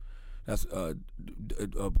House. That's a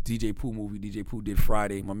DJ Pooh movie. DJ Pooh did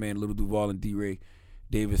Friday. My man Little Duval and D-Ray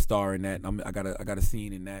Davis star in that. I got a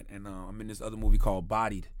scene in that. And I'm in this other movie called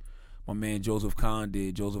Bodied. My man Joseph Kahn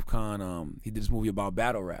did. Joseph Kahn, he did this movie about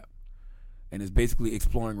battle rap, and it's basically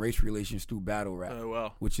exploring race relations through battle rap. Oh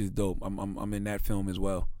wow, which is dope. I'm in that film as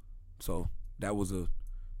well. So that was a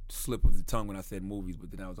slip of the tongue when I said movies, but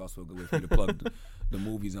then that was also a good way for me to plug the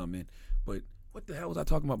movies I'm in. But what the hell was I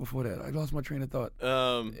talking about before that? I lost my train of thought.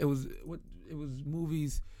 It was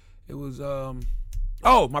movies. It was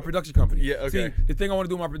my production company. Yeah, okay. See, the thing I want to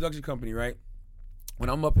do with my production company, right? When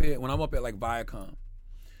I'm up at like Viacom,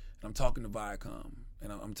 and I'm talking to Viacom,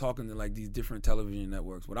 and I'm talking to like these different television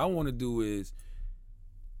networks. What I want to do is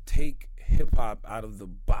take hip hop out of the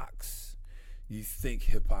box you think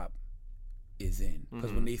hip hop is in.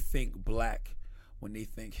 Because when they think black, when they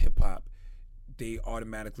think hip hop, they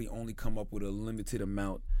automatically only come up with a limited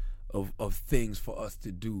amount of things for us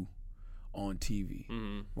to do on TV.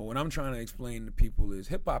 But what I'm trying to explain to people is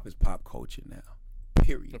hip hop is pop culture now.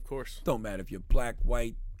 Period. Of course. Don't matter if you're black,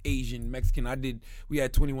 white, Asian, Mexican. We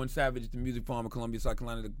had 21 Savage at the Music Farm in Columbia, South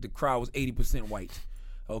Carolina. The crowd was 80% white.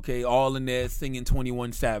 Okay, all in there singing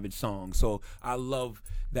 21 Savage songs. So I love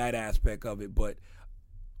that aspect of it. But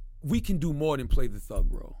we can do more than play the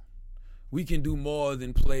thug role. We can do more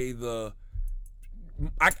than play the...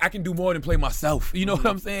 I can do more than play myself. You know what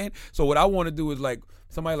I'm saying? So what I want to do is like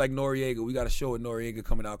somebody like Noriega. We got a show with Noriega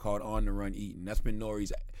coming out called On the Run Eating. That's been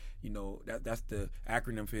Nori's, you know, that's the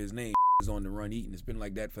acronym for his name. Is On the Run Eating. It's been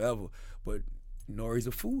like that forever. But Nori's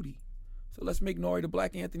a foodie. So let's make Nori the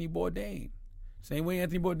black Anthony Bourdain. Same way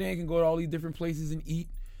Anthony Bourdain can go to all these different places and eat,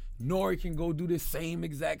 Nori can go do the same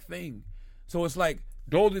exact thing. So it's like,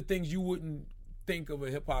 those are things you wouldn't think of a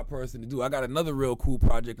hip-hop person to do. I got another real cool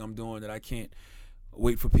project I'm doing that I can't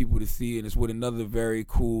wait for people to see, and it's with another very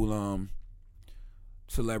cool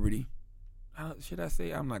celebrity. Should I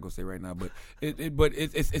say? I'm not gonna say right now, but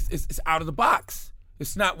it's out of the box.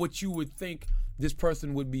 It's not what you would think this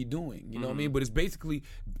person would be doing. You know what I mean? But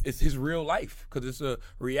it's his real life, because it's a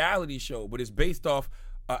reality show, but it's based off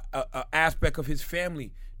a aspect of his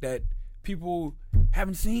family that people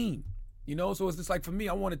haven't seen. You know, so it's just like, for me,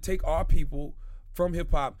 I want to take our people from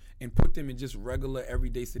hip hop and put them in just regular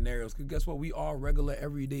everyday scenarios. Because guess what? We are regular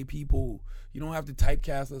everyday people. You don't have to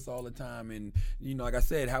typecast us all the time. And, like I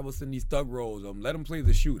said, have us in these thug roles. Let them play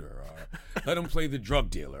the shooter, or let them play the drug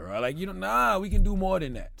dealer, or we can do more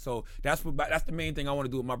than that. So that's the main thing I want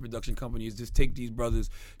to do with my production company, is just take these brothers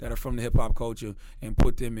that are from the hip hop culture and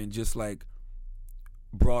put them in just like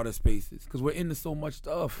broader spaces. Because we're into so much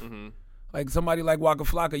stuff. Mm-hmm. Like somebody like Waka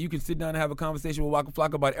Flocka, you can sit down and have a conversation with Waka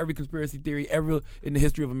Flocka about every conspiracy theory ever in the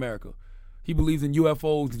history of America. He believes in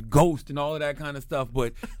UFOs and ghosts and all of that kind of stuff,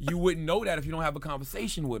 but you wouldn't know that if you don't have a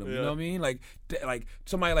conversation with him. Yeah. You know what I mean? Like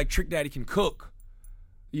somebody like Trick Daddy can cook,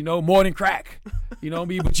 more than crack. You know what I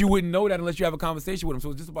mean? But you wouldn't know that unless you have a conversation with him.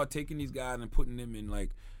 So it's just about taking these guys and putting them in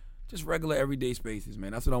like just regular everyday spaces,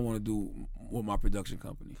 man. That's what I want to do with my production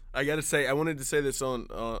company. I got to say, I wanted to say this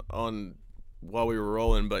on while we were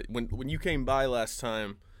rolling, but when you came by last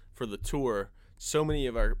time for the tour, so many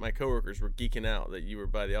of my coworkers were geeking out that you were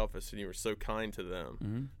by the office and you were so kind to them,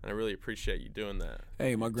 and I really appreciate you doing that.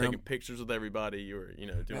 Hey, taking pictures with everybody, you were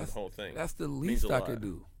doing the whole thing. That's the least I could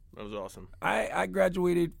do. That was awesome. I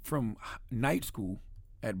graduated from night school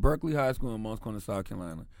at Berkeley High School in Moncks Corner, South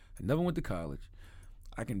Carolina. I never went to college.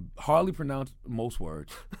 I can hardly pronounce most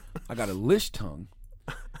words. I got a lish tongue,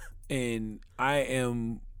 and I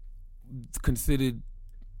am considered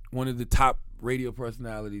one of the top radio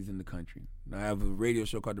personalities in the country. I have a radio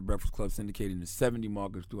show called The Breakfast Club, syndicated in 70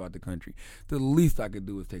 markets throughout the country. The least I could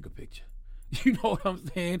do is take a picture. You know what I'm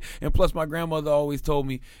saying? And plus, my grandmother always told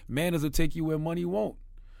me, manners will take you where money won't.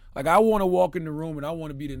 Like, I want to walk in the room and I want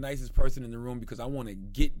to be the nicest person in the room because I want to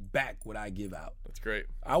get back what I give out. That's great.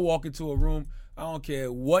 I walk into a room, I don't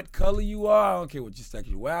care what color you are, I don't care what your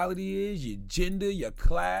sexuality is, your gender, your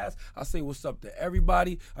class. I say what's up to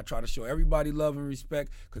everybody. I try to show everybody love and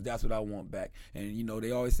respect because that's what I want back. And,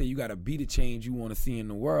 they always say you got to be the change you want to see in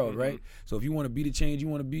the world, right? So if you want to be the change you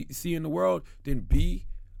want to see in the world, then be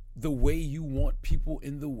the way you want people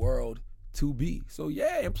in the world to be. So,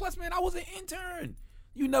 yeah, and plus, man, I was an intern.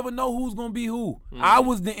 You never know who's going to be who. I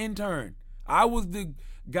was the intern. I was the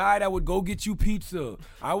guy that would go get you pizza.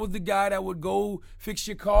 I was the guy that would go fix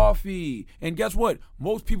your coffee. And guess what?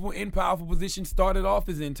 Most people in powerful positions started off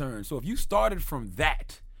as interns. So if you started from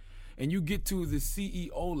that and you get to the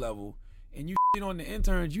CEO level and you shit on the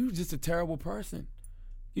interns, you just a terrible person.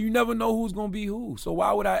 You never know who's going to be who. So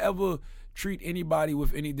why would I ever treat anybody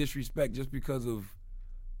with any disrespect just because of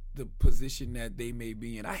the position that they may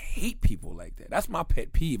be in? I hate people like that. That's my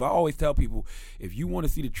pet peeve. I always tell people, if you want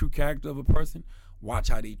to see the true character of a person, watch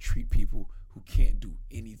how they treat people who can't do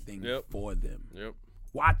anything for them.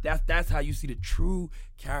 Watch, that's how you see the true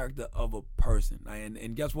character of a person.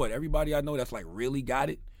 And guess what? Everybody I know that's like really got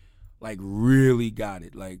it. Like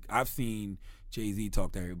I've seen Jay-Z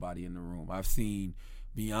talk to everybody in the room. I've seen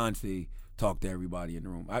Beyonce talk to everybody in the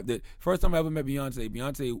room. The first time I ever met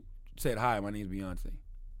Beyonce said, "Hi, my name's Beyonce."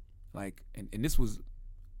 Like, and this was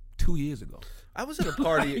 2 years ago. I was at a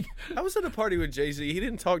party. I was at a party with Jay-Z. He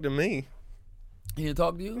didn't talk to me. He didn't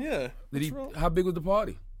talk to you? Yeah. Did he? How big was the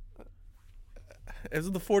party? It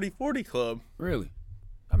was the 40-40 Club. Really?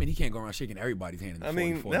 I mean, he can't go around shaking everybody's hand in the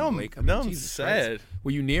 40-40. Now I'm sad. Christ.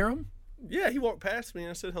 Were you near him? Yeah, he walked past me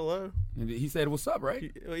and I said hello. And he said, "What's up,"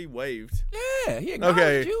 right? He waved. Yeah, he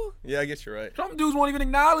acknowledged you. Yeah, I guess you're right. Some dudes won't even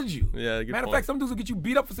acknowledge you. Yeah, good Matter of point. fact, some dudes will get you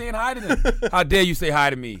beat up for saying hi to them. How dare you say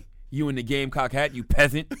hi to me? You in the Gamecock hat, you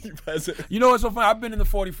peasant. You peasant. You know what's so funny? I've been in the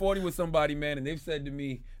 40-40 with somebody, man, and they've said to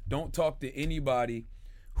me, don't talk to anybody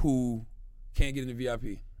who can't get in the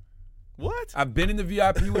VIP. What? I've been in the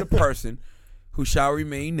VIP with a person who shall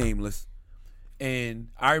remain nameless, and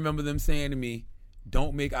I remember them saying to me,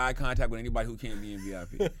 don't make eye contact with anybody who can't be in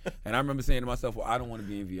VIP. And I remember saying to myself, well, I don't want to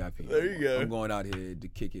be in VIP. There you go. I'm going out here to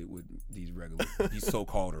kick it with these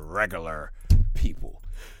so-called regular people.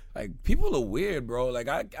 Like, people are weird, bro. Like,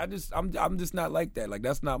 I'm just not like that. Like,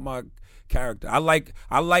 that's not my character. I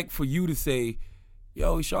like for you to say,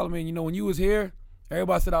 yo, Charlamagne, when you was here,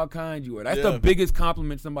 everybody said how kind you were. That's the biggest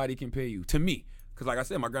compliment somebody can pay you, to me. Because like I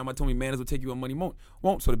said, my grandma told me manners will take you where money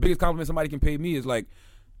won't. So the biggest compliment somebody can pay me is like,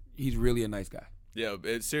 he's really a nice guy. Yeah,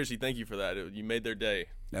 seriously, thank you for that. You made their day.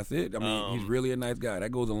 That's it. I mean, he's really a nice guy.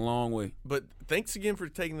 That goes a long way. But thanks again for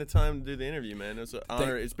taking the time to do the interview, man. It was an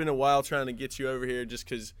honor. It's been a while trying to get you over here just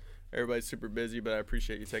because everybody's super busy, but I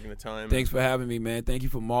appreciate you taking the time. Thanks for having me, man. Thank you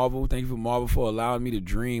for Marvel. Thank you for Marvel for allowing me to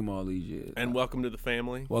dream all these years. And welcome to the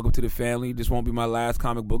family. Welcome to the family. This won't be my last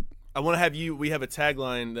comic book. I want to have you – we have a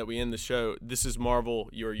tagline that we end the show. This is Marvel,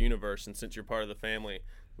 your universe. And since you're part of the family,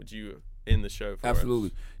 would you end the show for us?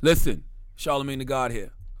 Absolutely. Listen, Charlamagne Tha God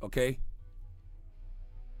here, okay?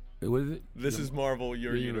 Wait, what is it? This is Marvel,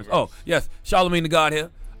 your universe. Oh, yes. Charlamagne Tha God here.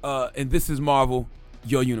 And this is Marvel,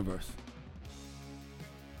 your universe.